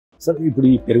Sir ఇప్పుడు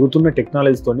ఈ పెరుగుతున్న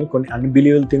టెక్నాలజీతోని కొన్ని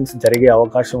అన్బిలీవబుల్ థింగ్స్ జరిగే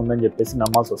అవకాశం ఉందని చెప్పేసి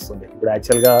నమ్మాల్సి వస్తుంది. ఇప్పుడు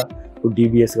యాక్చువల్గా ఇప్పుడు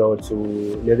DBS కావచ్చు,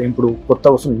 లేదా ఇప్పుడు కొత్త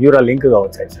వస్తుంది న్యూరాలింక్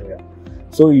కావచ్చు యాక్చువల్గా.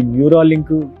 సో ఈ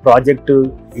న్యూరాలింక్ ప్రాజెక్ట్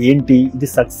ఏంటి, ఇది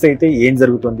సక్సెస్ అయితే ఏం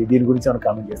జరుగుతుంది, దీని గురించి ఏమైనా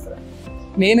కామెంట్ చేస్తారా?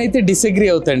 నేనైతే డిసగ్రీ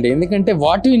అవుతాండి. ఎందుకంటే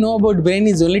what we know about brain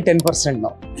is only 10%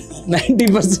 now.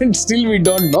 90% still we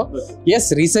don't know. Yes,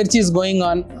 research is going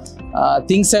on,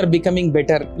 things are becoming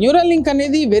better. Neuralink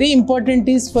అనేది very important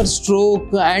is for stroke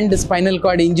and spinal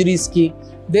cord ఇంజురీస్కి.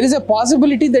 There is a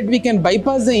possibility that we can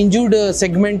bypass the injured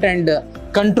segment and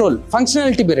control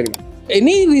functionality పెరగడం.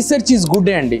 Any research is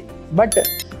good అండి, but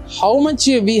how much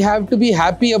we have to be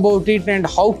happy about it and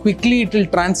how quickly it will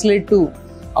translate to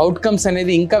outcomes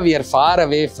anedi inka we are far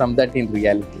away from that in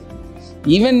reality.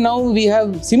 Even now we have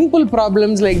simple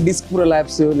problems like disc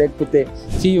prolapse, lekapothe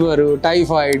fever,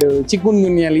 typhoid,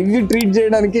 chikungunya, ivi treat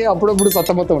cheyadaniki appudu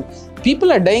sattamatham.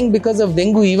 People are dying because of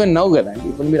dengue even now kada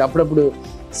andi. Ippudu meer appudu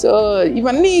so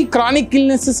ivanni chronic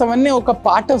illnesses avanni oka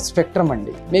part of spectrum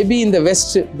andi. Maybe in the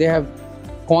west they have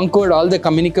conquered all the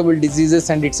communicable diseases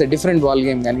and it's a different ball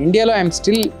game. And India lo I am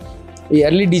still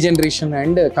early degeneration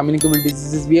and communicable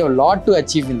diseases. We have a lot to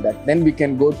achieve in that. Then we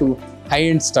can go to high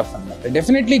end stuff and that.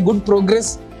 Definitely good progress,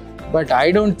 but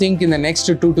I don't think in the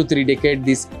next 2 to 3 decades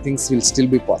these things will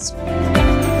still be possible.